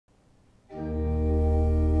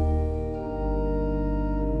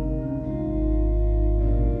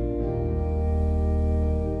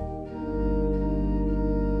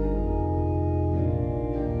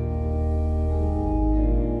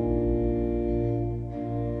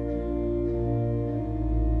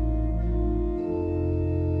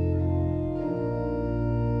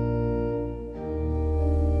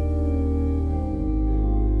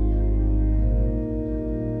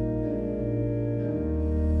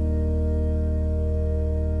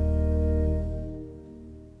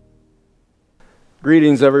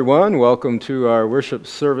Greetings, everyone. Welcome to our worship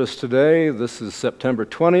service today. This is September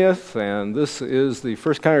 20th, and this is the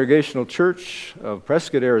First Congregational Church of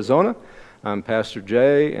Prescott, Arizona. I'm Pastor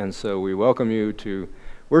Jay, and so we welcome you to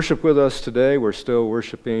worship with us today. We're still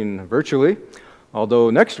worshiping virtually,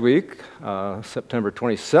 although next week, September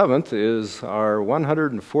 27th, is our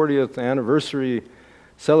 140th anniversary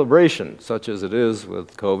celebration, such as it is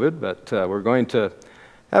with COVID, but we're going to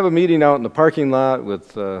have a meeting out in the parking lot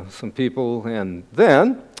with some people, and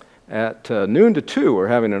then at noon to 2, we're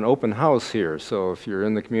having an open house here. So if you're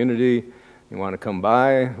in the community, you want to come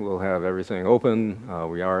by, we'll have everything open.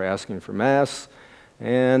 We are asking for masks,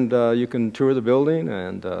 and you can tour the building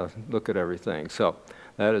and look at everything. So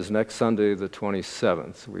that is next Sunday, the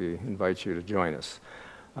 27th. We invite you to join us.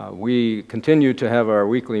 We continue to have our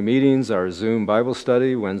weekly meetings, our Zoom Bible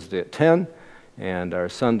study, Wednesday at 10, and our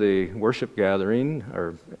Sunday worship gathering,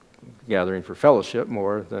 or gathering for fellowship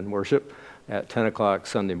more than worship, at 10 o'clock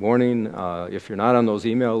Sunday morning. If you're not on those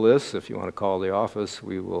email lists, if you want to call the office,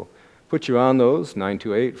 we will put you on those,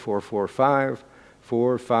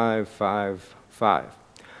 928-445-4555.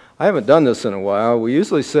 I haven't done this in a while. We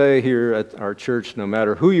usually say here at our church, no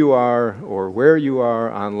matter who you are or where you are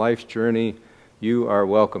on life's journey, you are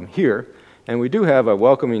welcome here. And we do have a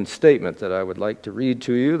welcoming statement that I would like to read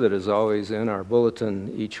to you that is always in our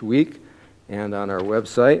bulletin each week and on our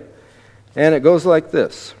website. And it goes like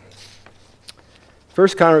this.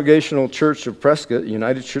 First Congregational Church of Prescott,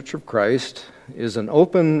 United Church of Christ, is an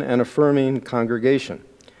open and affirming congregation.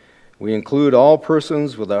 We include all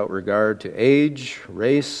persons without regard to age,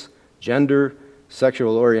 race, gender,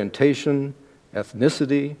 sexual orientation,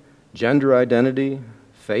 ethnicity, gender identity,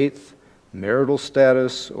 faith, marital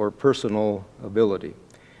status, or personal ability.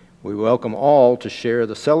 We welcome all to share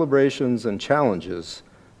the celebrations and challenges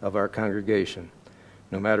of our congregation.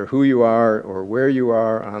 No matter who you are or where you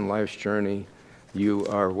are on life's journey, you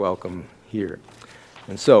are welcome here.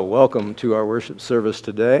 And so, welcome to our worship service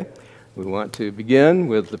today. We want to begin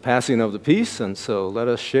with the passing of the peace, and so let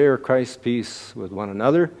us share Christ's peace with one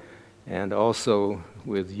another and also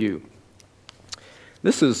with you.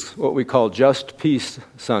 This is what we call Just Peace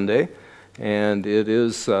Sunday. And it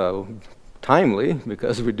is timely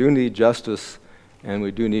because we do need justice and we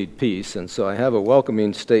do need peace. And so I have a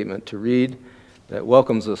welcoming statement to read that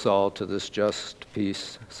welcomes us all to this Just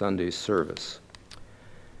Peace Sunday service.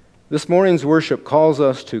 This morning's worship calls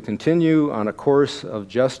us to continue on a course of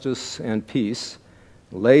justice and peace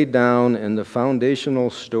laid down in the foundational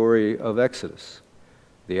story of Exodus,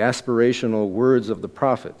 the aspirational words of the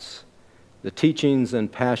prophets, the teachings and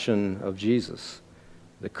passion of Jesus,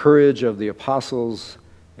 the courage of the apostles,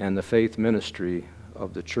 and the faith ministry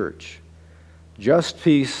of the church. Just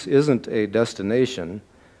peace isn't a destination,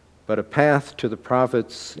 but a path to the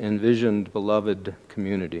prophet's envisioned beloved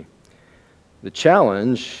community. The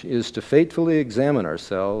challenge is to faithfully examine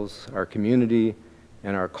ourselves, our community,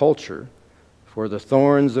 and our culture for the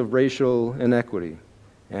thorns of racial inequity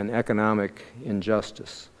and economic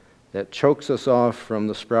injustice that chokes us off from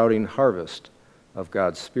the sprouting harvest of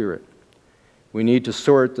God's Spirit. We need to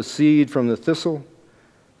sort the seed from the thistle.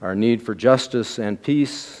 Our need for justice and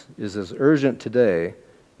peace is as urgent today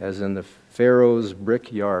as in the Pharaoh's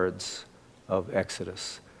brick yards of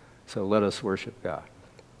Exodus. So let us worship God.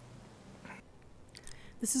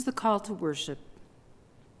 This is the call to worship.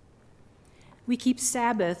 We keep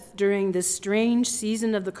Sabbath during this strange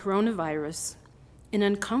season of the coronavirus in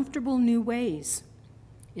uncomfortable new ways,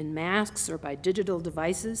 in masks or by digital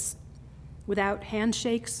devices, without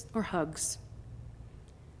handshakes or hugs.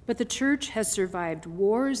 But the church has survived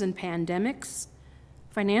wars and pandemics,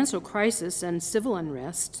 financial crisis and civil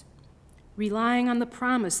unrest, relying on the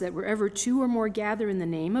promise that wherever two or more gather in the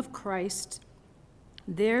name of Christ,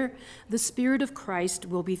 there the Spirit of Christ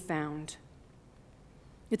will be found.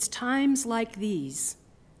 It's times like these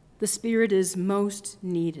the Spirit is most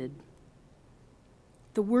needed.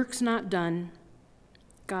 The work's not done,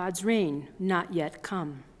 God's reign not yet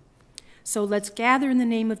come. So let's gather in the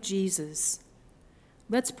name of Jesus.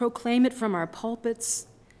 Let's proclaim it from our pulpits,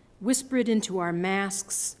 whisper it into our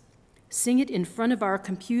masks, sing it in front of our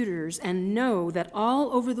computers, and know that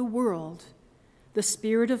all over the world, the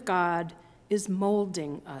Spirit of God is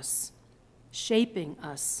molding us, shaping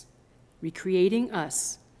us, recreating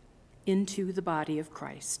us into the body of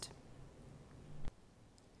Christ.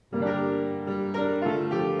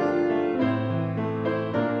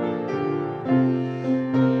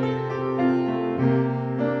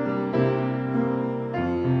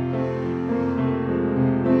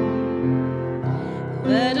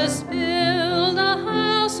 Let us build a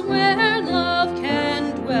house where love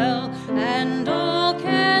can dwell and all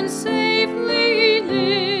can safely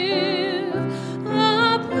live.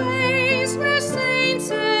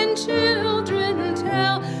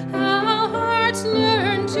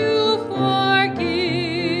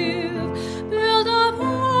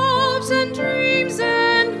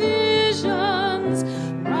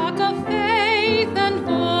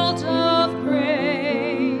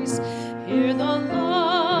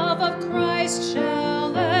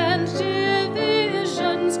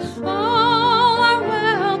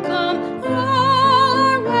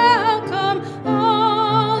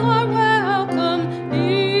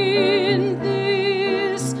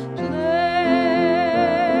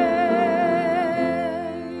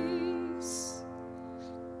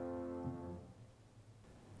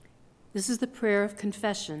 This is the prayer of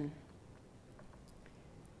confession.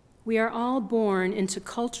 We are all born into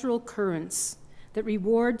cultural currents that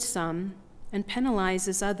reward some and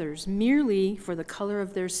penalizes others merely for the color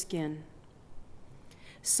of their skin.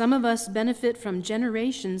 Some of us benefit from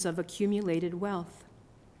generations of accumulated wealth.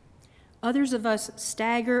 Others of us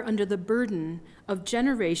stagger under the burden of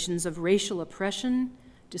generations of racial oppression,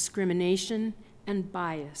 discrimination, and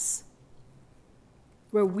bias.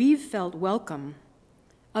 Where we've felt welcome,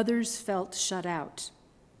 others felt shut out.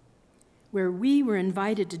 Where we were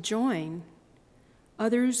invited to join,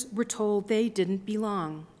 others were told they didn't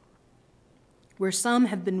belong. Where some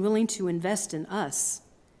have been willing to invest in us,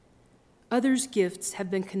 others' gifts have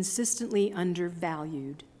been consistently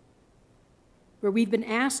undervalued. Where we've been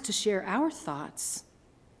asked to share our thoughts,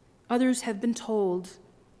 others have been told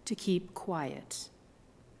to keep quiet.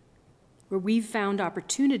 Where we've found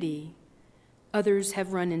opportunity, others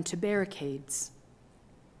have run into barricades.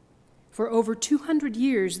 For over 200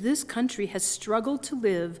 years, this country has struggled to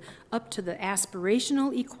live up to the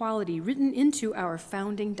aspirational equality written into our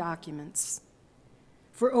founding documents.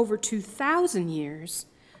 For over 2,000 years,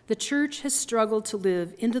 the church has struggled to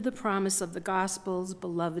live into the promise of the gospel's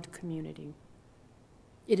beloved community.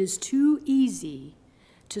 It is too easy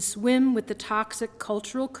to swim with the toxic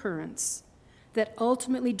cultural currents that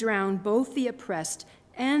ultimately drown both the oppressed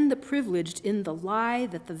and the privileged in the lie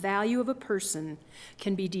that the value of a person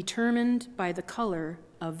can be determined by the color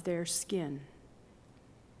of their skin.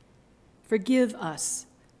 Forgive us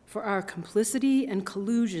for our complicity and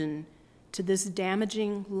collusion to this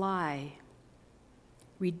damaging lie.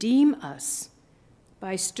 Redeem us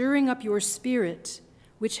by stirring up your spirit,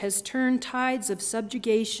 which has turned tides of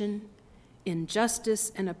subjugation,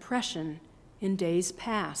 injustice, and oppression in days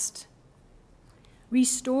past.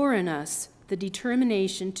 Restore in us the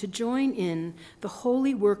determination to join in the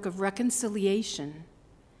holy work of reconciliation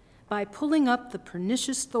by pulling up the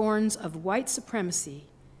pernicious thorns of white supremacy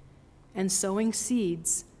and sowing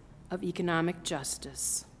seeds of economic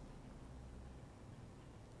justice.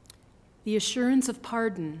 The assurance of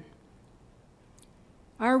pardon.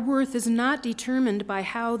 Our worth is not determined by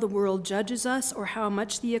how the world judges us or how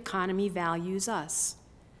much the economy values us.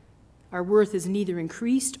 Our worth is neither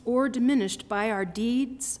increased or diminished by our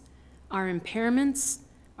deeds, our impairments,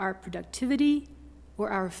 our productivity, or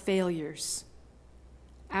our failures.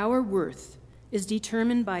 Our worth is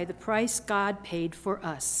determined by the price God paid for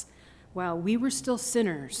us. While we were still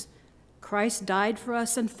sinners, Christ died for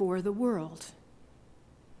us and for the world.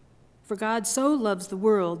 For God so loves the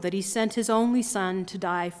world that he sent his only Son to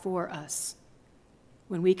die for us.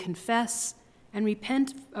 When we confess and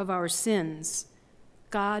repent of our sins,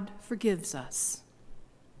 God forgives us.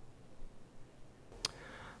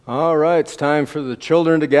 All right, it's time for the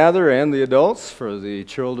children to gather and the adults for the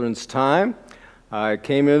children's time. I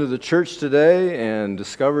came into the church today and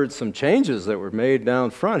discovered some changes that were made down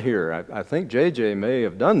front here. I think JJ may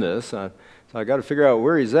have done this, so I got to figure out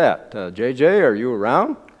where he's at. JJ, are you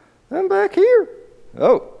around? I'm back here.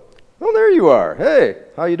 Oh, there you are. Hey,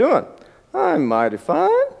 how you doing? I'm mighty fine.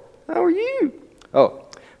 How are you? Oh,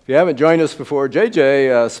 if you haven't joined us before,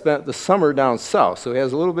 JJ spent the summer down south, so he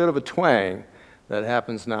has a little bit of a twang that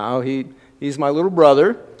happens now. He's my little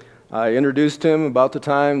brother. I introduced him about the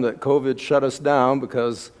time that COVID shut us down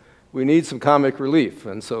because we need some comic relief,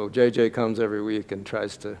 and so JJ comes every week and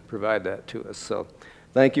tries to provide that to us. So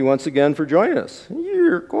thank you once again for joining us.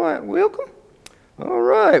 You're quite welcome. All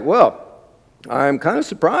right, well, I'm kind of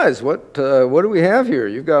surprised. What do we have here?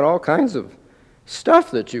 You've got all kinds of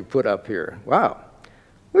stuff that you put up here. Wow.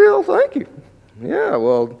 Well, thank you. Yeah,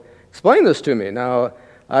 well, explain this to me. Now,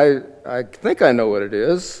 I think I know what it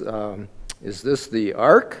is. Is this the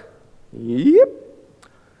Ark? Yep.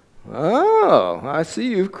 Oh, I see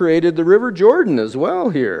you've created the River Jordan as well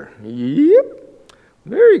here. Yep.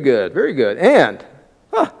 Very good, very good. And,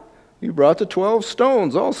 you brought the 12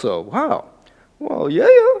 stones also. Wow. Well, yeah.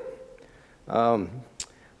 I've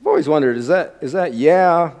always wondered, is that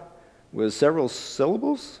yeah with several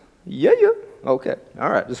syllables? Yeah. Okay. All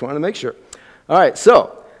right. Just wanted to make sure. All right.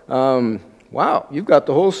 So, wow, you've got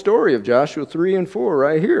the whole story of Joshua 3 and 4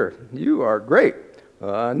 right here. You are great.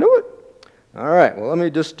 I knew it. All right. Well, let me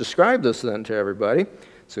just describe this then to everybody.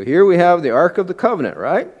 So here we have the Ark of the Covenant,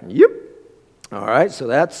 right? Yep. All right. So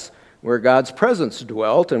that's where God's presence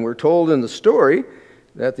dwelt, and we're told in the story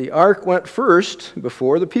that the ark went first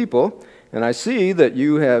before the people, and I see that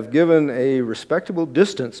you have given a respectable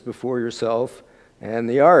distance before yourself and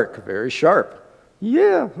the ark, very sharp.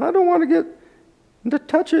 Yeah, I don't want to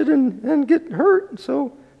touch it and get hurt,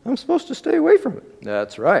 so I'm supposed to stay away from it.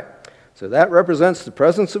 That's right. So that represents the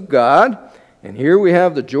presence of God, and here we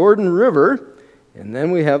have the Jordan River, And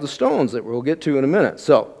then we have the stones that we'll get to in a minute.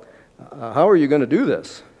 So, how are you going to do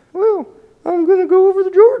this? Well, I'm going to go over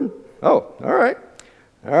the Jordan. Oh, all right.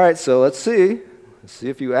 All right, so let's see. Let's see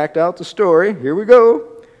if you act out the story. Here we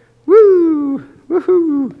go. Woo!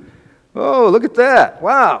 Woohoo! Oh, look at that.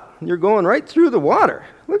 Wow, you're going right through the water.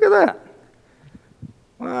 Look at that.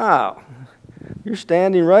 Wow. You're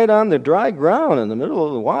standing right on the dry ground in the middle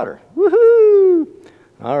of the water. Woohoo!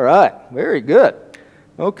 All right, very good.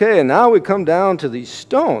 Okay, and now we come down to these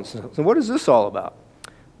stones. So what is this all about?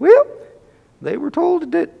 Well, they were told to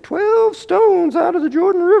get 12 stones out of the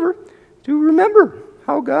Jordan River to remember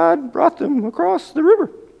how God brought them across the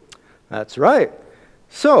river. That's right.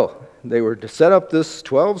 So they were to set up this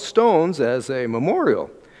 12 stones as a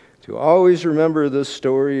memorial to always remember this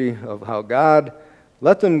story of how God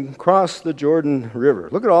let them cross the Jordan River.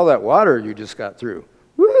 Look at all that water you just got through.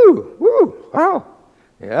 Woo! Woo! Wow!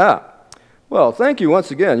 Yeah. Well, thank you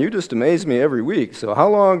once again. You just amaze me every week. So how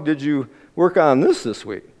long did you work on this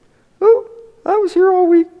week? Oh, I was here all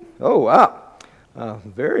week. Oh, wow.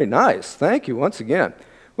 Very nice. Thank you once again.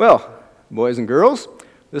 Well, boys and girls,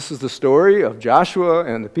 this is the story of Joshua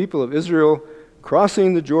and the people of Israel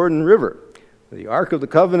crossing the Jordan River. The Ark of the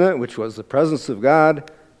Covenant, which was the presence of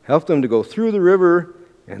God, helped them to go through the river,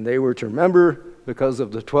 and they were to remember because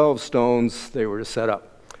of the 12 stones they were to set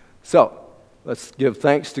up. So, let's give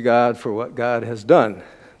thanks to God for what God has done.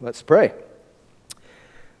 Let's pray.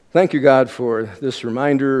 Thank you, God, for this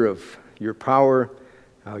reminder of your power,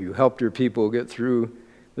 how you helped your people get through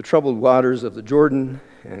the troubled waters of the Jordan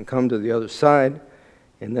and come to the other side,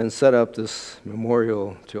 and then set up this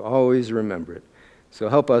memorial to always remember it. So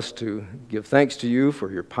help us to give thanks to you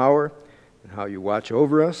for your power and how you watch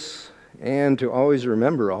over us, and to always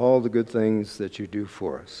remember all the good things that you do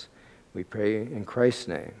for us. We pray in Christ's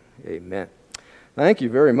name. Amen. Thank you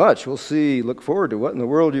very much. Look forward to what in the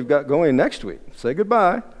world you've got going next week. Say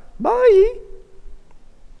goodbye. Bye.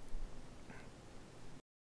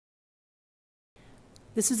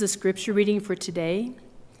 This is a scripture reading for today,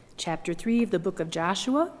 chapter 3 of the book of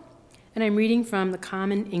Joshua, and I'm reading from the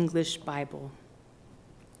Common English Bible.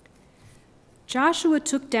 Joshua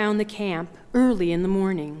took down the camp early in the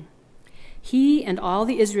morning. He and all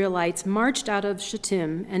the Israelites marched out of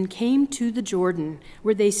Shittim and came to the Jordan,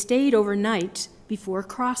 where they stayed overnight before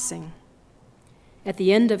crossing. At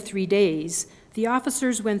the end of 3 days, the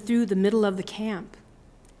officers went through the middle of the camp.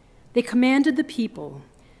 They commanded the people,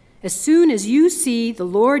 "As soon as you see the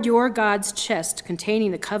Lord your God's chest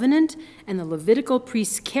containing the covenant and the Levitical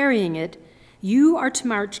priests carrying it, you are to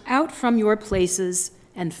march out from your places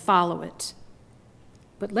and follow it.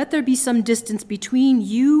 But let there be some distance between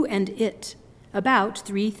you and it, about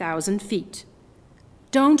 3,000 feet.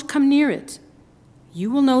 Don't come near it.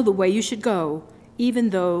 You will know the way you should go,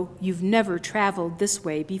 even though you've never traveled this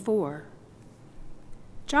way before."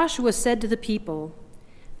 Joshua said to the people,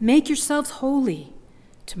 "Make yourselves holy.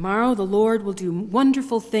 Tomorrow the Lord will do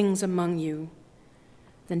wonderful things among you."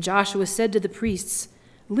 Then Joshua said to the priests,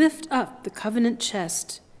 "Lift up the covenant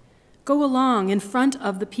chest. Go along in front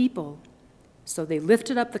of the people." So they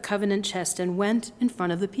lifted up the covenant chest and went in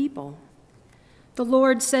front of the people. The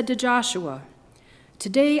Lord said to Joshua,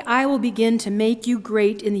 "Today I will begin to make you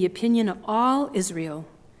great in the opinion of all Israel.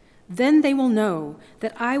 Then they will know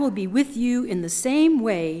that I will be with you in the same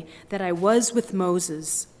way that I was with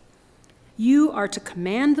Moses. You are to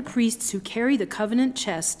command the priests who carry the covenant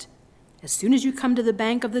chest, as soon as you come to the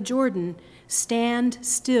bank of the Jordan, stand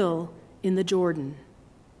still in the Jordan."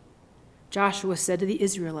 Joshua said to the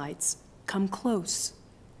Israelites, "Come close.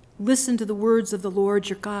 Listen to the words of the Lord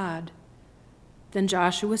your God." Then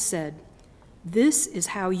Joshua said, "This is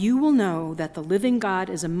how you will know that the living God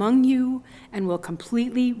is among you and will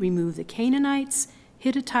completely remove the Canaanites,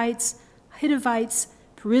 Hittites, Hivites,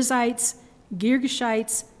 Perizzites,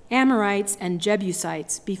 Girgashites, Amorites, and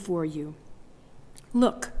Jebusites before you.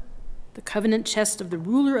 Look, the covenant chest of the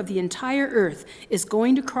ruler of the entire earth is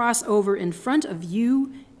going to cross over in front of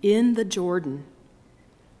you in the Jordan.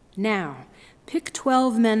 Now, pick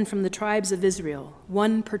 12 men from the tribes of Israel,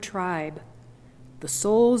 1 per tribe. The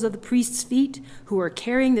soles of the priests' feet, who are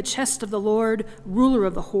carrying the chest of the Lord, ruler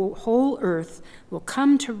of the whole earth, will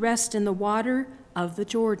come to rest in the water of the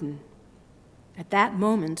Jordan. At that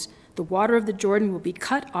moment, the water of the Jordan will be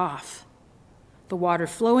cut off. The water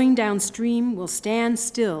flowing downstream will stand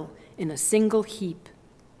still in a single heap."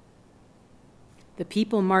 The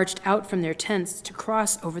people marched out from their tents to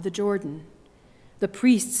cross over the Jordan. The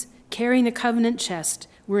priests, carrying the covenant chest,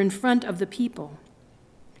 were in front of the people.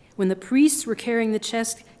 When the priests were carrying the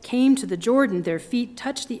chest came to the Jordan, their feet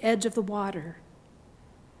touched the edge of the water.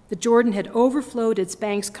 The Jordan had overflowed its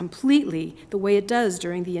banks completely, the way it does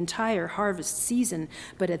during the entire harvest season.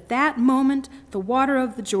 But at that moment, the water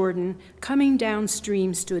of the Jordan coming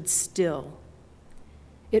downstream stood still.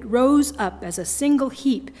 It rose up as a single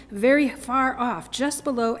heap, very far off, just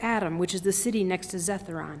below Adam, which is the city next to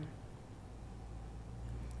Zetharon.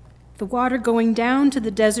 The water going down to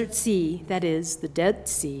the desert sea, that is, the Dead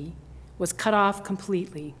Sea, was cut off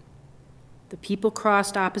completely. The people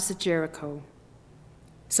crossed opposite Jericho.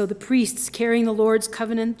 So the priests carrying the Lord's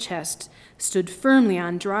covenant chest stood firmly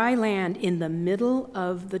on dry land in the middle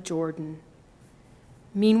of the Jordan.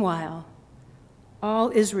 Meanwhile, all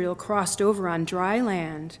Israel crossed over on dry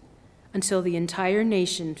land until the entire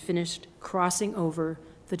nation finished crossing over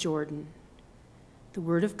the Jordan. The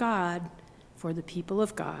word of God for the people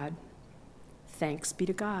of God. Thanks be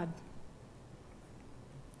to God.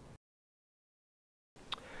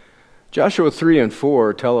 Joshua 3 and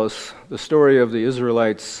 4 tell us the story of the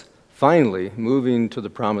Israelites finally moving to the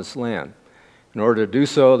promised land. In order to do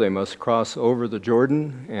so, they must cross over the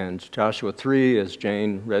Jordan, and Joshua 3, as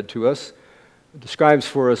Jane read to us, describes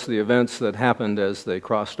for us the events that happened as they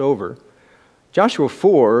crossed over. Joshua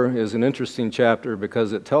 4 is an interesting chapter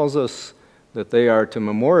because it tells us that they are to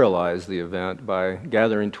memorialize the event by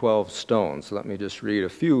gathering 12 stones. Let me just read a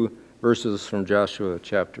few verses from Joshua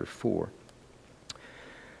chapter 4.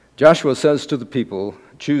 Joshua says to the people,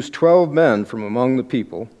 "Choose 12 men from among the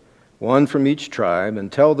people, one from each tribe,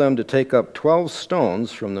 and tell them to take up 12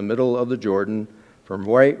 stones from the middle of the Jordan, from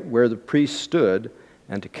right where the priests stood,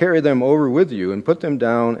 and to carry them over with you and put them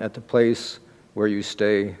down at the place where you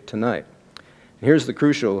stay tonight." And here's the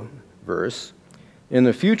crucial verse. "In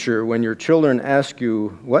the future, when your children ask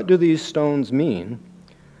you, 'What do these stones mean?'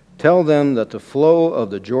 tell them that the flow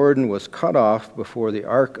of the Jordan was cut off before the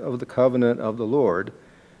ark of the covenant of the Lord.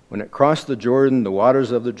 When it crossed the Jordan, the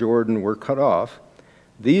waters of the Jordan were cut off.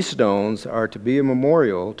 These stones are to be a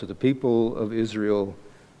memorial to the people of Israel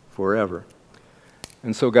forever."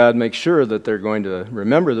 And so God makes sure that they're going to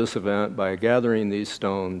remember this event by gathering these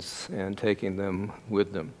stones and taking them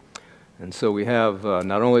with them. And so we have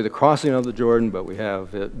not only the crossing of the Jordan, but we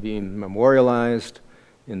have it being memorialized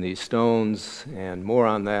in these stones, and more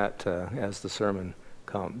on that as the sermon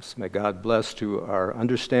comes. May God bless to our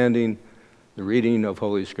understanding the reading of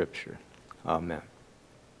Holy Scripture. Amen.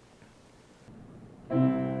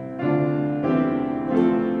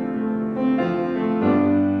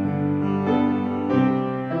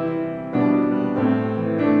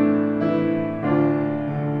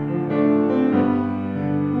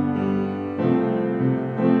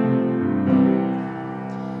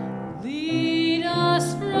 Lead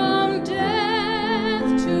us from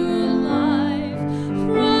death to life,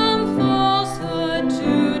 from falsehood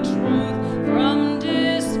to truth, from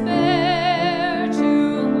despair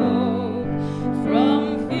to hope,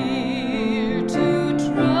 from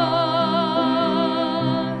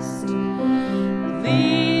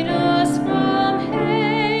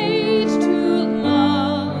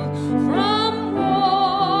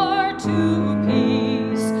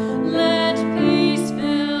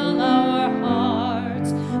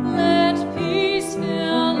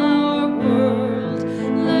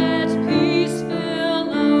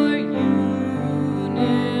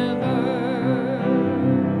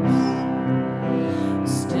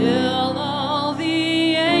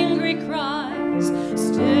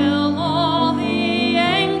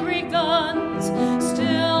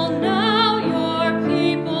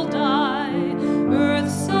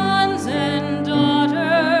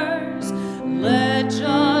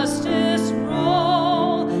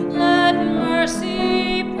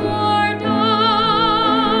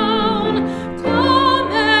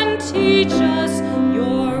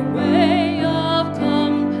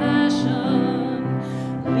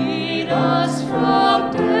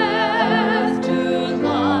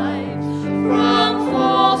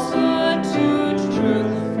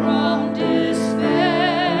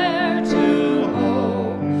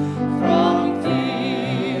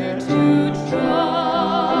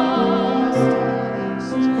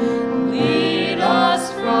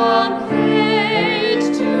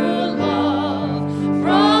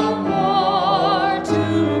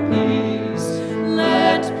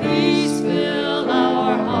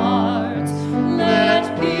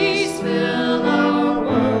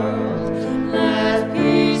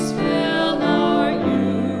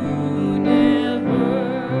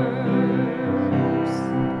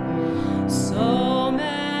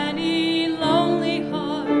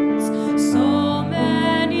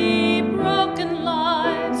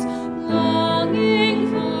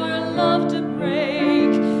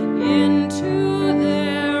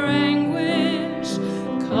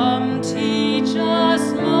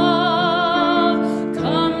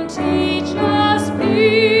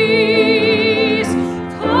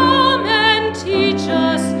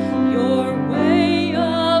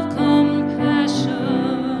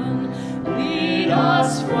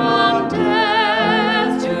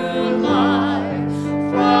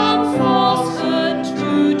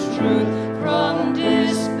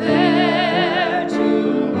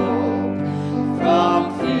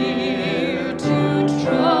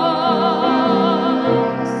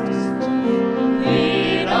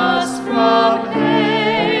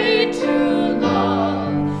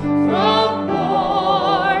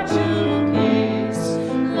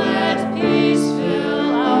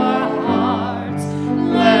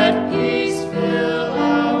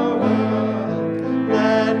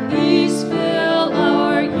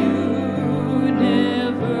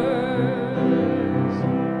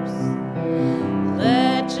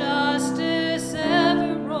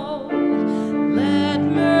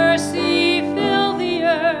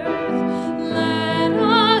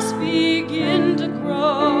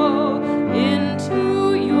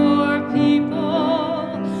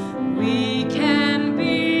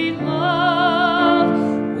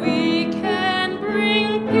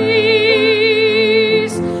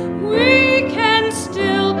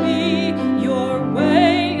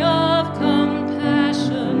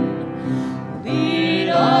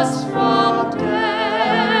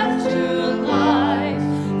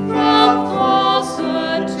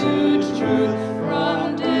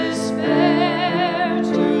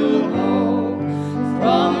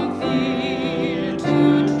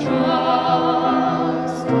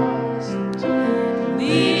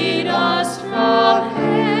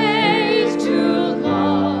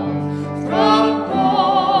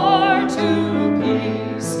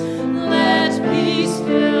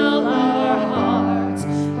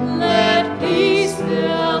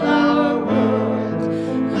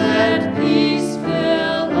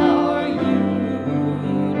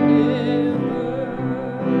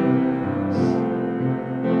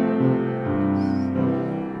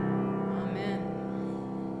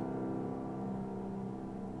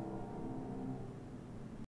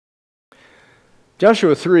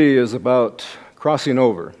Joshua 3 is about crossing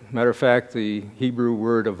over. Matter of fact, the Hebrew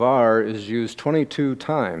word avar is used 22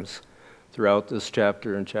 times throughout this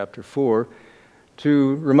chapter in chapter 4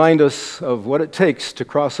 to remind us of what it takes to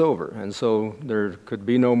cross over. And so there could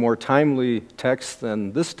be no more timely text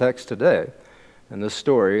than this text today and this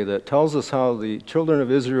story that tells us how the children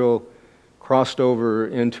of Israel crossed over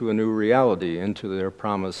into a new reality, into their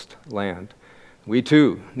promised land. We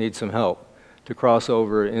too need some help to cross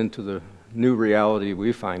over into the new reality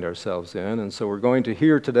we find ourselves in, and so we're going to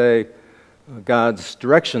hear today God's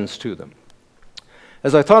directions to them.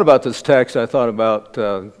 As I thought about this text, I thought about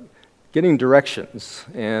getting directions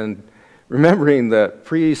and remembering that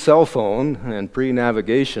pre-cell phone and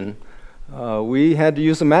pre-navigation, we had to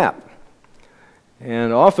use a map.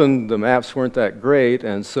 And often the maps weren't that great,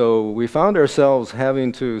 and so we found ourselves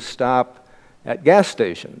having to stop at gas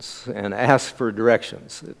stations and ask for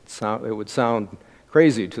directions. It would sound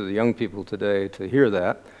crazy to the young people today to hear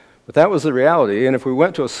that, but that was the reality. And if we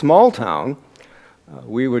went to a small town,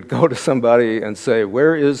 we would go to somebody and say,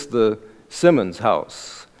 "Where is the Simmons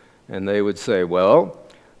house?" And they would say, "Well,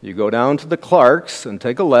 you go down to the Clarks and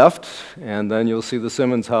take a left, and then you'll see the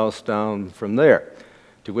Simmons house down from there."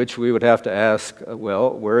 To which we would have to ask,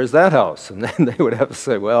 "Well, where is that house?" And then they would have to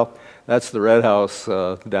say, "Well, that's the red house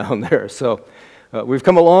down there." So we've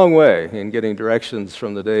come a long way in getting directions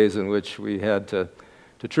from the days in which we had to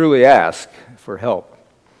truly ask for help.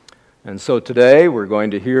 And so today we're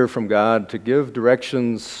going to hear from God to give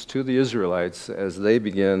directions to the Israelites as they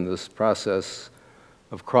begin this process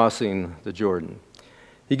of crossing the Jordan.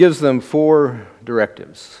 He gives them 4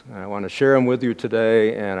 directives. I want to share them with you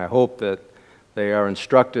today, and I hope that they are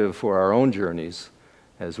instructive for our own journeys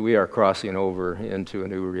as we are crossing over into a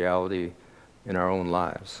new reality in our own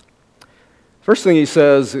lives. First thing he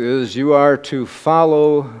says is you are to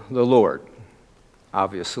follow the Lord,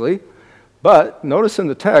 obviously. But notice in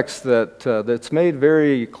the text that that's made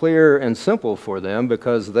very clear and simple for them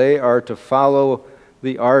because they are to follow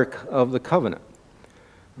the Ark of the Covenant.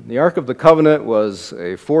 The Ark of the Covenant was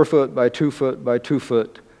a 4-foot by 2-foot by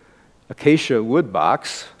 2-foot acacia wood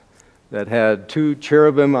box that had 2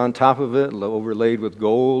 cherubim on top of it, overlaid with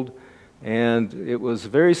gold, and it was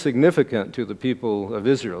very significant to the people of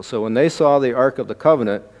Israel. So when they saw the Ark of the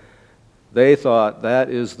Covenant, they thought that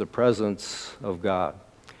is the presence of God.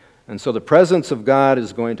 And so the presence of God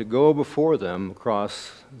is going to go before them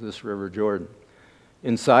across this river Jordan.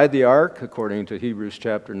 Inside the ark, according to Hebrews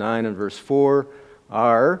chapter 9 and verse 4,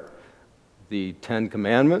 are the 10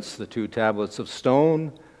 Commandments, the 2 tablets of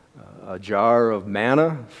stone, a jar of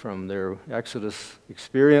manna from their Exodus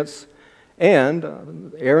experience,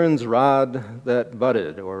 and Aaron's rod that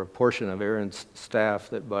budded, or a portion of Aaron's staff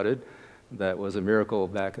that budded. That was a miracle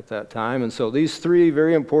back at that time. And so these 3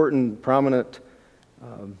 very important, prominent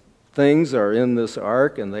things are in this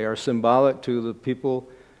ark, and they are symbolic to the people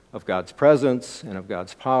of God's presence and of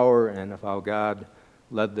God's power and of how God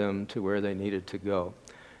led them to where they needed to go.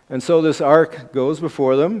 And so this ark goes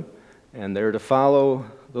before them, and they're to follow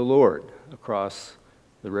the Lord across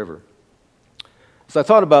the river. So I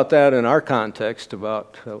thought about that in our context,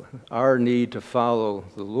 about our need to follow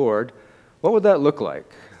the Lord. What would that look like?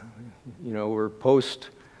 You know, we're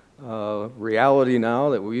post-reality now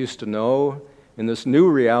that we used to know. In this new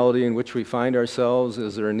reality in which we find ourselves,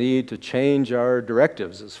 is there a need to change our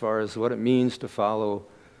directives as far as what it means to follow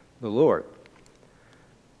the Lord?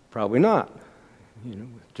 Probably not. You know,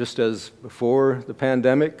 just as before the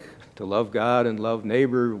pandemic, to love God and love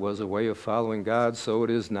neighbor was a way of following God, so it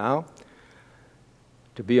is now.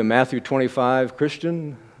 To be a Matthew 25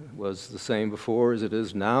 Christian was the same before as it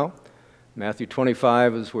is now. Matthew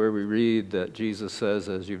 25 is where we read that Jesus says,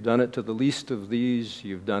 "As you've done it to the least of these,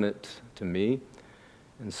 you've done it to me."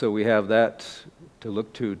 And so we have that to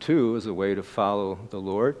look to, too, as a way to follow the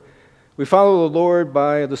Lord. We follow the Lord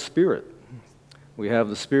by the Spirit. We have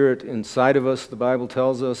the Spirit inside of us, the Bible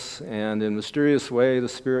tells us, and in a mysterious way, the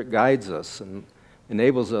Spirit guides us and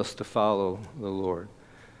enables us to follow the Lord.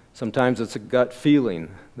 Sometimes it's a gut feeling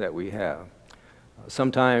that we have.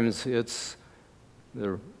 Sometimes it's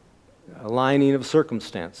the aligning of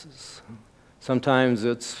circumstances. Sometimes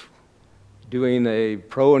it's doing a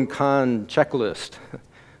pro and con checklist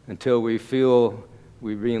until we feel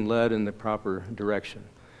we're being led in the proper direction.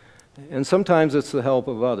 And sometimes it's the help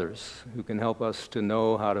of others who can help us to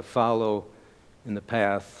know how to follow in the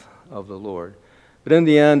path of the Lord. But in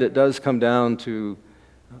the end, it does come down to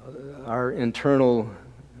our internal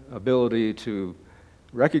ability to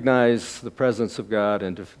recognize the presence of God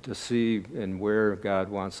and to see and where God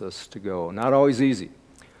wants us to go. Not always easy,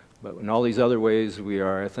 but in all these other ways we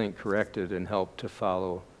are, I think, corrected and helped to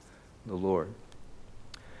follow the Lord.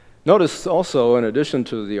 Notice also, in addition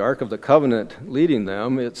to the Ark of the Covenant leading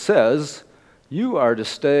them, it says, you are to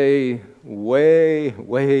stay way,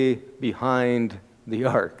 way behind the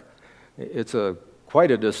Ark. It's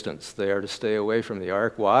quite a distance. They are to stay away from the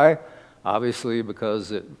Ark. Why? Obviously,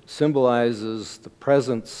 because it symbolizes the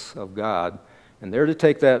presence of God, and they're to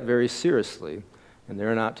take that very seriously, and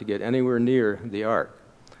they're not to get anywhere near the Ark.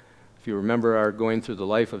 If you remember our going through the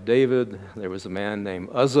life of David, there was a man named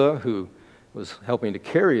Uzzah who was helping to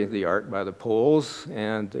carry the ark by the poles,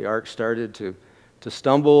 and the ark started to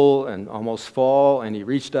stumble and almost fall, and he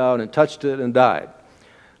reached out and touched it and died.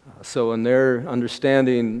 So in their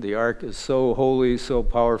understanding, the ark is so holy, so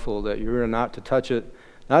powerful that you're not to touch it,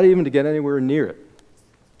 not even to get anywhere near it.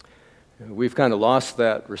 We've kind of lost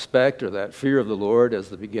that respect or that fear of the Lord as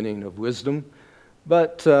the beginning of wisdom,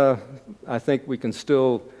 but I think we can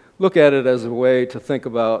still look at it as a way to think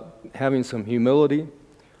about having some humility,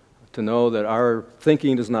 to know that our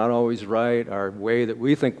thinking is not always right, our way that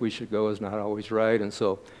we think we should go is not always right, and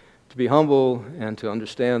so to be humble and to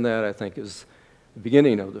understand that, I think, is the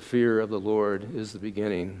beginning of the fear of the Lord, is the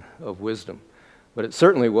beginning of wisdom. But it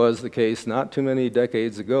certainly was the case not too many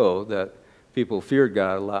decades ago that people feared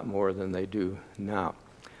God a lot more than they do now.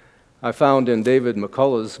 I found in David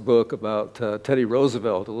McCullough's book about Teddy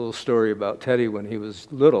Roosevelt a little story about Teddy when he was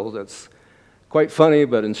little that's quite funny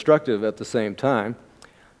but instructive at the same time.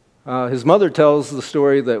 His mother tells the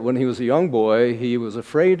story that when he was a young boy, he was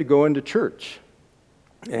afraid to go into church.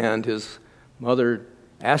 And his mother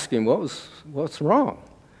asked him, what's wrong?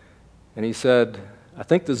 And he said, I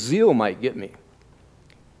think the zeal might get me.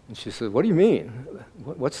 And she said, what do you mean?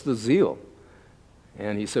 What's the zeal?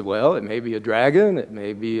 And he said, well, it may be a dragon, it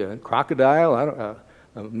may be a crocodile,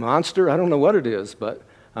 a monster, I don't know what it is, but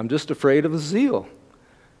I'm just afraid of the zeal.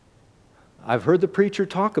 I've heard the preacher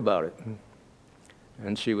talk about it.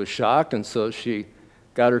 And she was shocked, and so she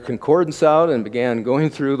got her concordance out and began going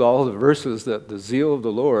through all the verses that the zeal of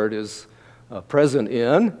the Lord is present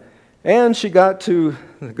in. And she got to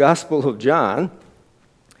the Gospel of John,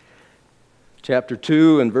 chapter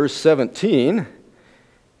 2 and verse 17.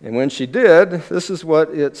 And when she did, this is what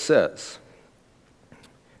it says.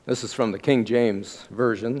 This is from the King James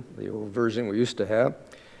Version, the old version we used to have.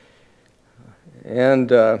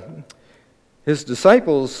 And his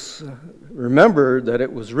disciples remembered that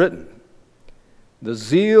it was written, the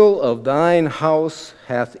zeal of thine house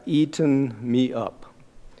hath eaten me up.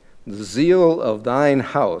 The zeal of thine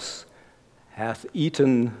house hath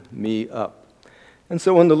eaten me up. And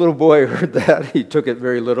so when the little boy heard that, he took it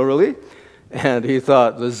very literally, and he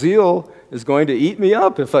thought, the zeal is going to eat me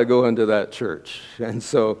up if I go into that church. And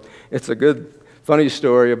so it's a good, funny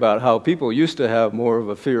story about how people used to have more of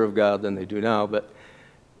a fear of God than they do now, but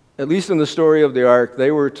at least in the story of the ark,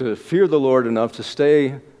 they were to fear the Lord enough to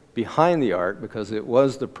stay behind the ark because it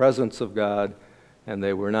was the presence of God, and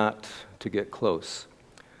they were not to get close.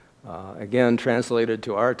 Again, translated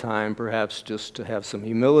to our time, perhaps just to have some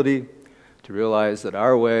humility, to realize that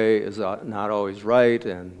our way is not always right,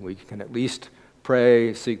 and we can at least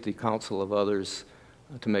pray, seek the counsel of others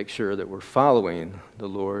to make sure that we're following the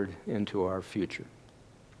Lord into our future.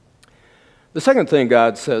 The second thing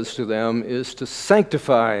God says to them is to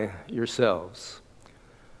sanctify yourselves,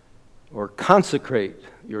 or consecrate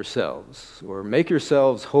yourselves, or make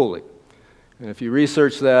yourselves holy. And if you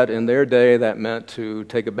research that, in their day, that meant to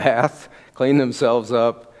take a bath, clean themselves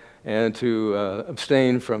up, and to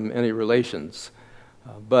abstain from any relations.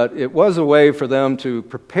 But it was a way for them to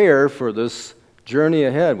prepare for this journey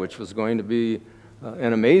ahead, which was going to be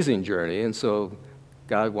an amazing journey. And so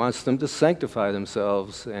God wants them to sanctify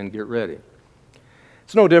themselves and get ready.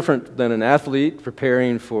 It's no different than an athlete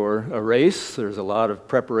preparing for a race. There's a lot of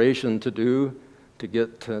preparation to do to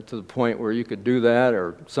get to the point where you could do that,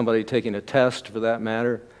 or somebody taking a test for that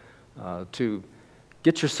matter, to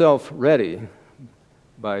get yourself ready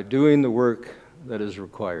by doing the work that is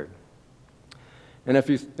required. And if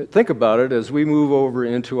you think about it, as we move over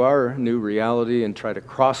into our new reality and try to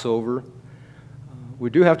cross over, we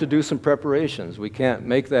do have to do some preparations. We can't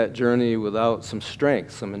make that journey without some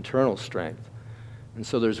strength, some internal strength. And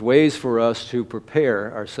so there's ways for us to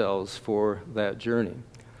prepare ourselves for that journey.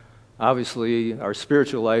 Obviously, our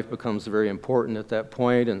spiritual life becomes very important at that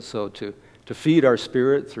point, and so to feed our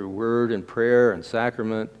spirit through word and prayer and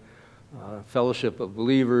sacrament, fellowship of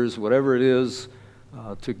believers, whatever it is,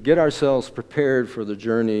 to get ourselves prepared for the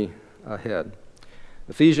journey ahead.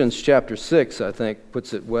 Ephesians chapter 6, I think,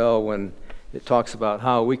 puts it well when it talks about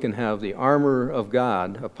how we can have the armor of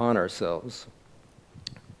God upon ourselves.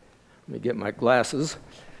 Let me get my glasses.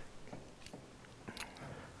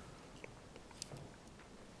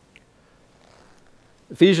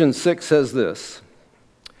 Ephesians 6 says this,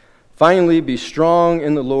 Finally, be strong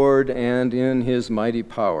in the Lord and in his mighty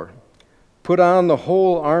power. Put on the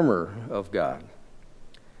whole armor of God.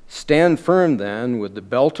 Stand firm then with the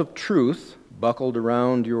belt of truth buckled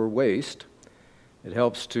around your waist. It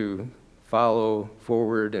helps to follow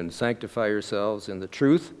forward and sanctify yourselves in the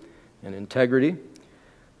truth and integrity.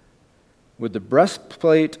 With the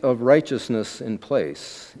breastplate of righteousness in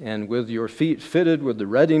place, and with your feet fitted with the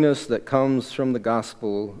readiness that comes from the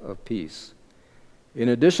gospel of peace. In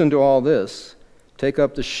addition to all this, take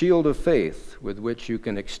up the shield of faith with which you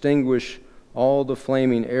can extinguish all the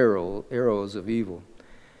flaming arrows of evil.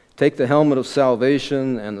 Take the helmet of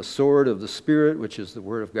salvation and the sword of the Spirit, which is the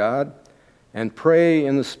Word of God, and pray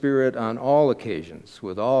in the Spirit on all occasions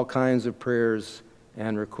with all kinds of prayers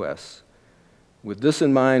and requests. With this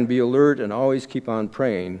in mind, be alert and always keep on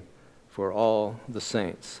praying for all the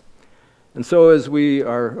saints. And so as we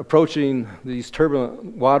are approaching these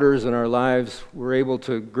turbulent waters in our lives, we're able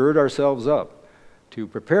to gird ourselves up, to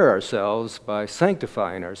prepare ourselves by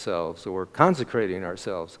sanctifying ourselves or consecrating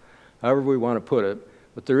ourselves, however we want to put it.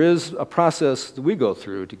 But there is a process that we go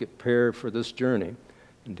through to get prepared for this journey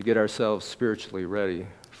and to get ourselves spiritually ready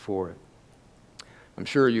for it. I'm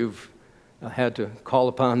sure you've had to call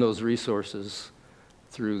upon those resources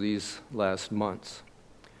through these last months.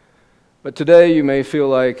 But today you may feel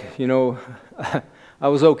like, I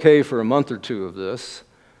was okay for a month or two of this,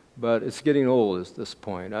 but it's getting old at this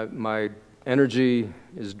point. My energy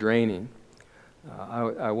is draining.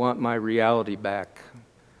 I want my reality back.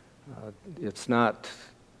 It's not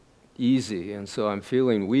easy, and so I'm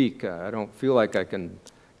feeling weak. I don't feel like I can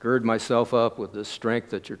gird myself up with this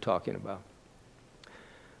strength that you're talking about.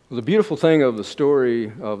 Well, the beautiful thing of the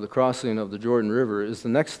story of the crossing of the Jordan River is the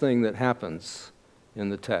next thing that happens in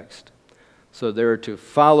the text. So they're to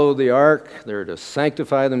follow the ark, they're to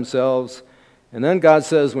sanctify themselves, and then God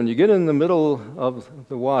says when you get in the middle of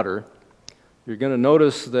the water, you're going to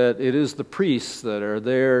notice that it is the priests that are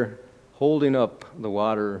there holding up the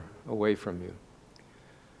water away from you.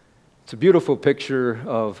 It's a beautiful picture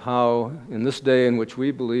of how, in this day in which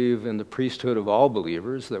we believe in the priesthood of all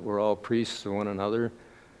believers, that we're all priests to one another,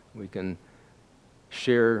 we can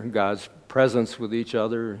share God's presence with each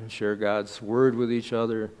other, share God's word with each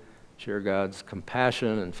other, share God's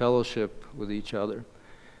compassion and fellowship with each other.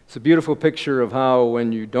 It's a beautiful picture of how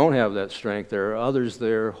when you don't have that strength, there are others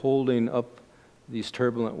there holding up these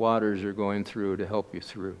turbulent waters you're going through to help you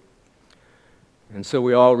through. And so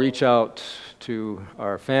we all reach out to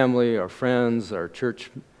our family, our friends, our church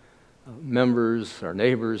members, our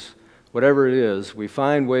neighbors, whatever it is, we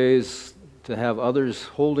find ways to have others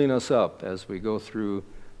holding us up as we go through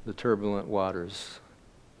the turbulent waters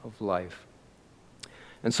of life.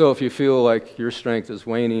 And so if you feel like your strength is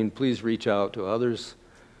waning, please reach out to others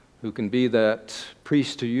who can be that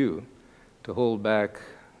priest to you to hold back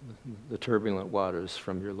the turbulent waters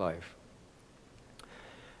from your life.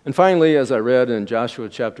 And finally, as I read in Joshua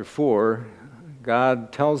chapter 4,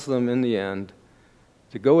 God tells them in the end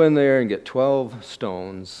to go in there and get 12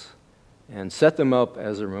 stones and set them up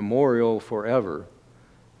as a memorial forever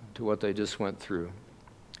to what they just went through.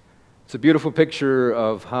 It's a beautiful picture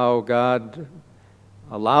of how God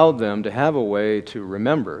allowed them to have a way to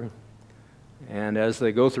remember. And as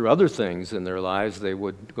they go through other things in their lives, they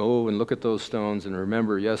would go and look at those stones and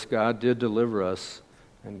remember, yes, God did deliver us,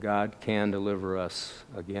 and God can deliver us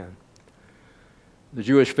again. The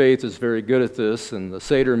Jewish faith is very good at this. In the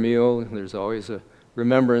Seder meal, there's always a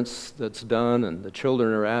remembrance that's done, and the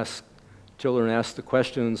children ask the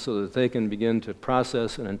questions so that they can begin to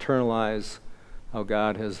process and internalize how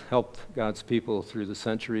God has helped God's people through the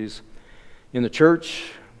centuries. In the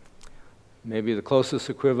church, maybe the closest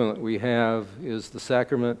equivalent we have is the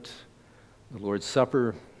sacrament, the Lord's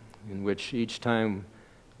Supper, in which each time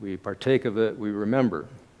we partake of it, we remember.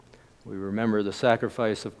 We remember the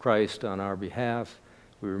sacrifice of Christ on our behalf.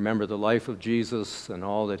 We remember the life of Jesus and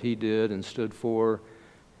all that he did and stood for,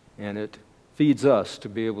 and it feeds us to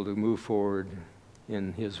be able to move forward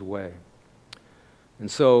in his way.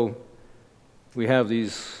 And so we have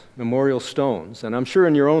these memorial stones, and I'm sure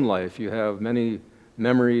in your own life you have many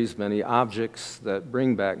memories, many objects that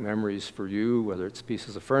bring back memories for you, whether it's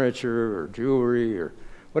pieces of furniture or jewelry or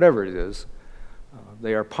whatever it is.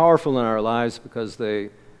 They are powerful in our lives because they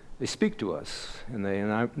speak to us and they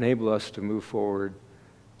enable us to move forward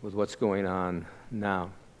with what's going on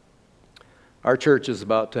now. Our church is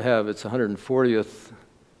about to have its 140th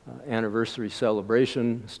anniversary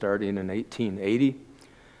celebration starting in 1880.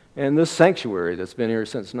 And this sanctuary that's been here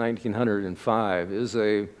since 1905 is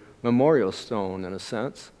a memorial stone in a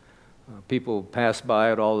sense. People pass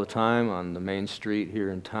by it all the time on the main street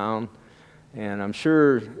here in town. And I'm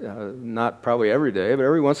sure, not probably every day, but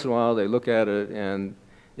every once in a while they look at it and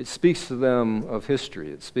it speaks to them of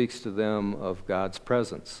history. It speaks to them of God's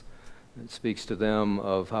presence. It speaks to them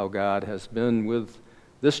of how God has been with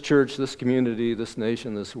this church, this community, this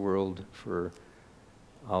nation, this world for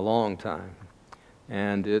a long time.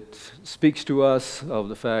 And it speaks to us of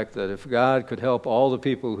the fact that if God could help all the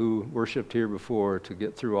people who worshiped here before to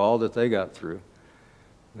get through all that they got through,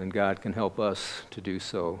 then God can help us to do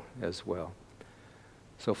so as well.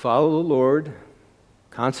 So follow the Lord,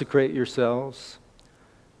 consecrate yourselves,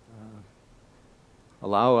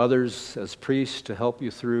 allow others as priests to help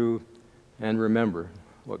you through, and remember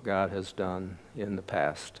what God has done in the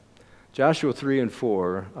past. Joshua 3 and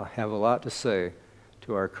 4 have a lot to say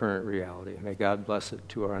to our current reality. May God bless it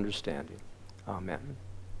to our understanding. Amen.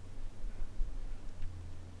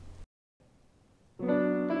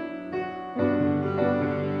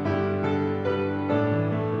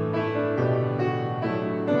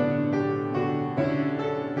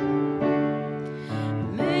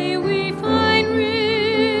 May we find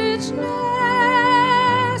richness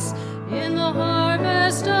in the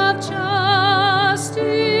harvest of justice,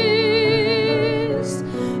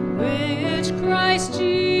 which Christ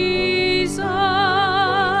Jesus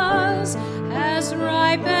has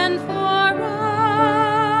ripened for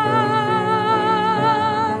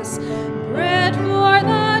us. Bread for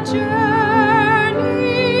the journey,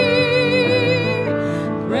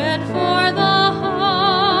 bread for the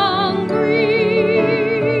hungry,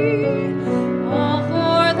 all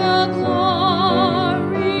for the glory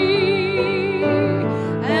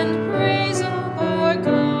and praise of our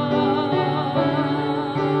God.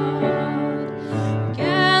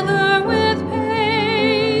 Gather with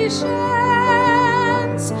patience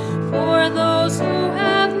for those who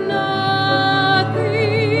have nothing.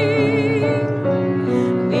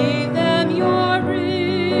 Leave them your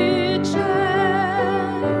riches,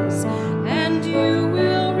 and you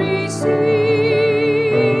will receive.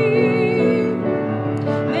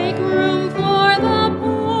 Make room for the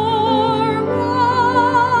poor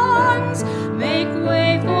ones, make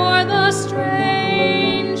way for the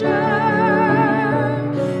stranger,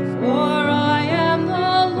 for I am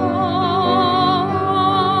the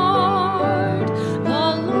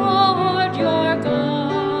Lord your God.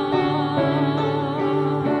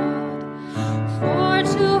 For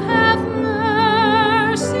to have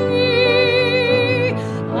mercy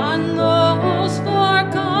on those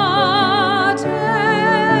forgotten,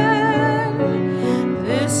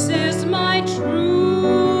 this is my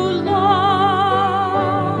true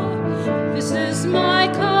law, this is my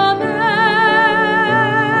command.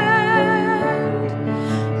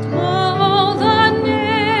 Clothe the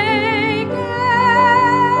naked,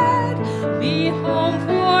 be home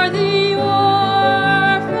for the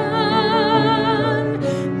orphan,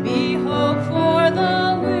 be hope for the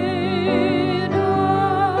widow,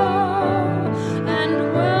 and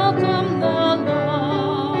welcome the lost.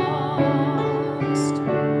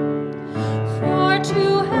 For to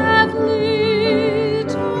have little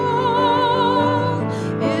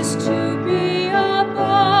is to be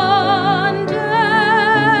abundant,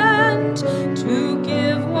 to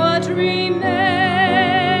give what remains,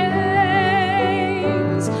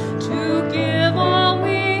 to give all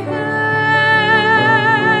we have,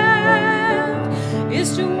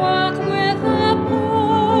 is to walk with the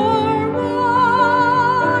poor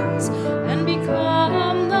ones and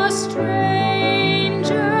become the stranger,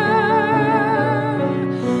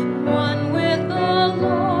 one with the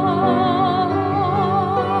Lord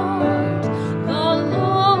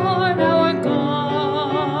our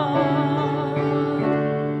God.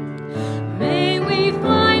 May we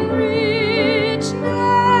find richness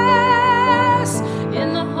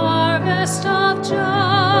in the harvest of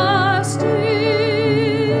justice,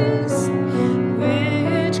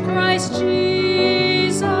 which Christ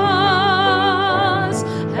Jesus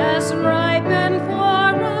has ripened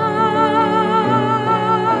for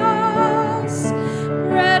us.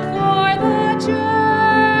 Bread for the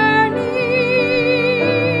journey,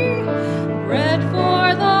 bread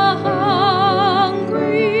for the hungry,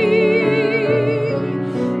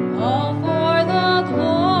 all for the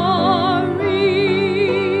glory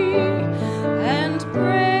and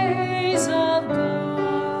praise of God.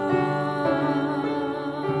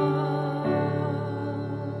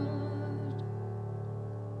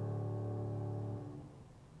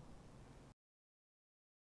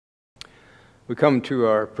 We come to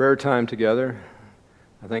our prayer time together.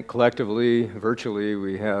 I think collectively, virtually,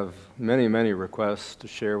 we have many, many requests to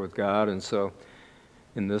share with God, and so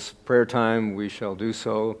in this prayer time, we shall do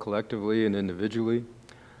so collectively and individually.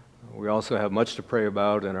 We also have much to pray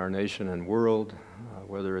about in our nation and world,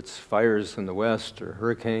 whether it's fires in the west or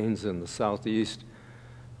hurricanes in the southeast,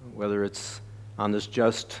 whether it's on this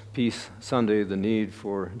Just Peace Sunday, the need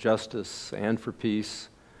for justice and for peace.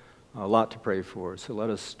 A lot to pray for, so let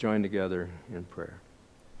us join together in prayer.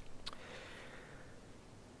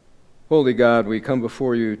 Holy God, we come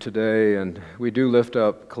before you today, and we do lift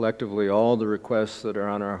up collectively all the requests that are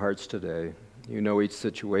on our hearts today. You know each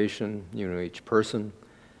situation, you know each person,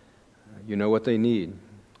 you know what they need.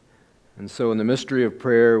 And so in the mystery of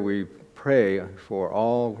prayer, we pray for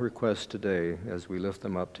all requests today as we lift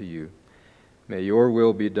them up to you. May your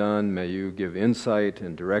will be done. May you give insight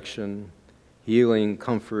and direction, healing,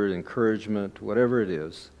 comfort, encouragement, whatever it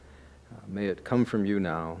is. May it come from you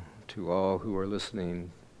now to all who are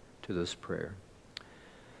listening to this prayer.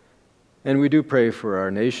 And we do pray for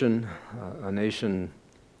our nation, a nation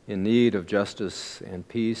in need of justice and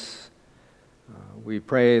peace. We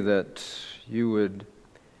pray that you would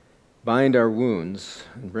bind our wounds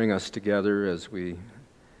and bring us together as we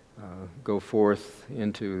go forth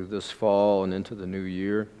into this fall and into the new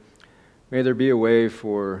year. May there be a way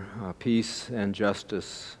for peace and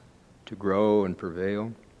justice to grow and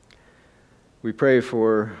prevail. We pray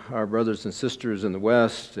for our brothers and sisters in the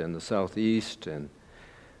West and the Southeast and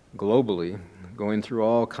globally, going through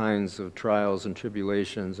all kinds of trials and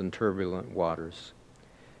tribulations and turbulent waters.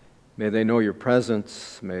 May they know your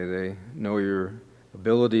presence. May they know your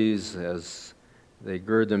abilities as they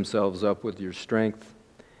gird themselves up with your strength.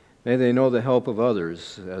 May they know the help of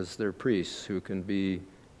others as their priests who can be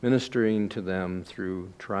ministering to them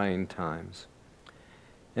through trying times.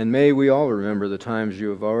 And may we all remember the times you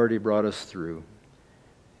have already brought us through.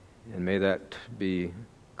 And may that be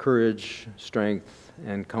courage, strength,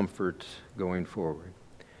 and comfort going forward.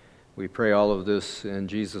 We pray all of this in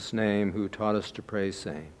Jesus' name, who taught us to pray,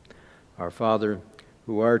 saying, Our Father,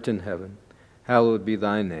 who art in heaven, hallowed be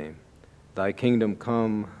thy name. Thy kingdom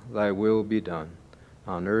come, thy will be done,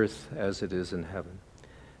 on earth as it is in heaven.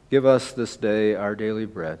 Give us this day our daily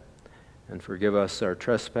bread, and forgive us our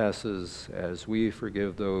trespasses as we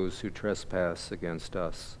forgive those who trespass against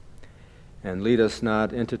us. And lead us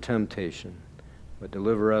not into temptation, but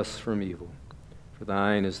deliver us from evil. For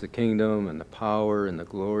thine is the kingdom and the power and the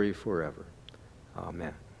glory forever.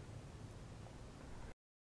 Amen.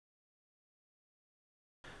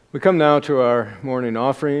 We come now to our morning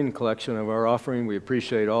offering, collection of our offering. We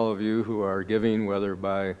appreciate all of you who are giving, whether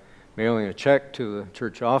by mailing a check to the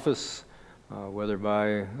church office, whether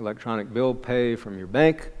by electronic bill pay from your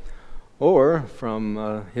bank, or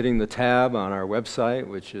from hitting the tab on our website,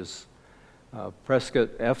 which is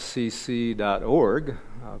prescottfcc.org.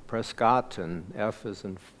 Prescott, and F as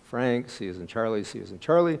in Frank, C as in Charlie, C as in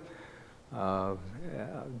Charlie,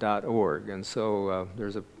 .org. And so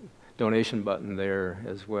there's a donation button there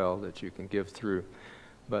as well that you can give through.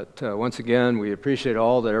 But once again, we appreciate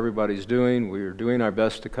all that everybody's doing. We're doing our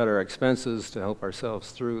best to cut our expenses to help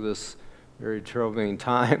ourselves through this very troubling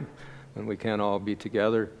time when we can't all be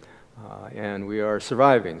together. And we are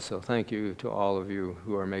surviving, so thank you to all of you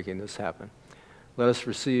who are making this happen. Let us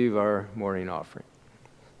receive our morning offering.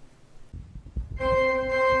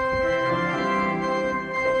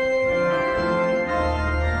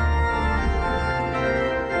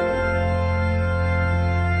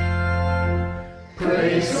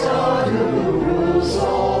 Praise God who rules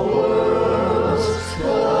all worlds,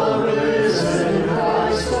 the risen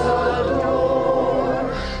Christ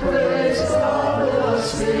adore. Praise God the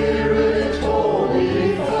Spirit,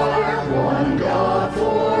 holy fire, one God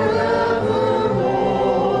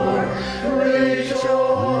forevermore.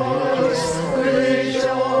 Rejoice,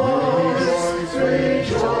 rejoice,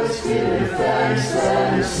 rejoice, give thanks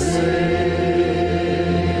and sing.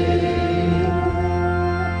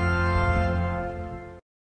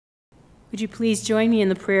 Would you please join me in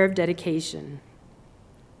the prayer of dedication?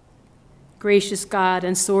 Gracious God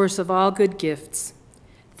and source of all good gifts,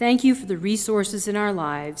 thank you for the resources in our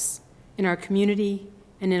lives, in our community,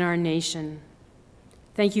 and in our nation.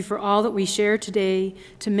 Thank you for all that we share today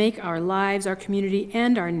to make our lives, our community,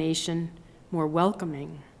 and our nation more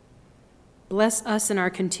welcoming. Bless us in our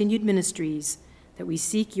continued ministries, that we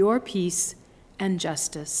seek your peace and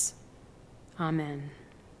justice. Amen.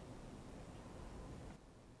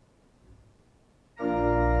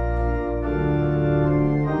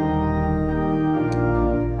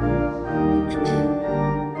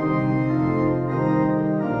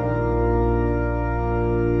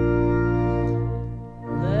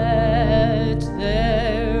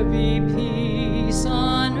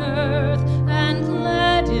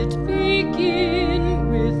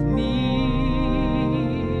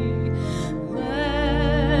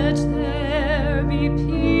 Be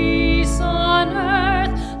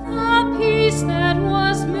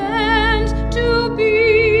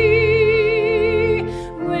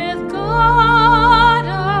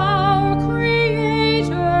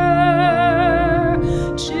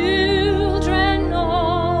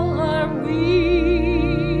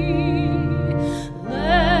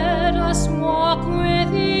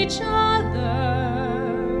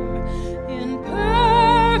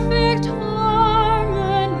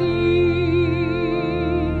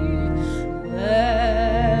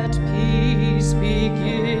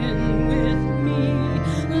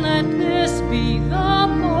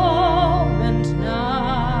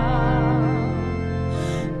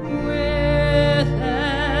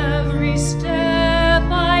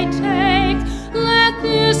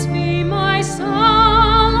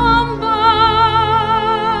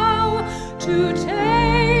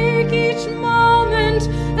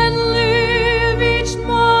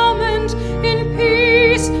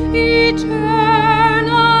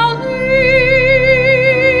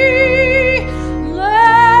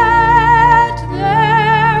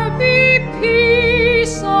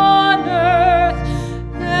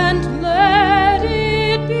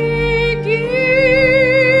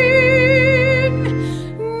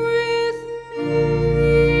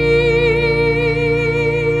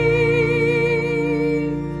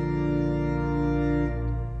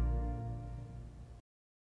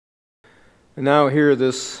And now hear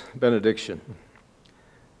this benediction.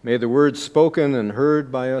 May the words spoken and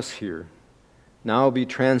heard by us here now be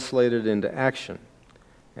translated into action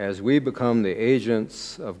as we become the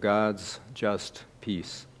agents of God's just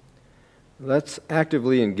peace. Let's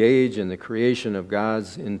actively engage in the creation of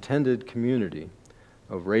God's intended community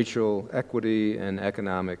of racial equity and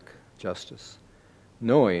economic justice,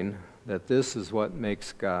 knowing that this is what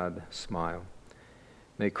makes God smile.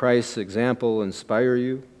 May Christ's example inspire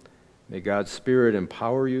you. May God's Spirit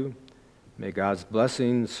empower you. May God's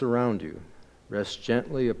blessings surround you, rest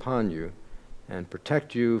gently upon you, and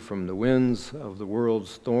protect you from the winds of the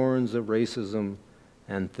world's thorns of racism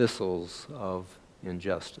and thistles of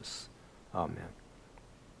injustice. Amen.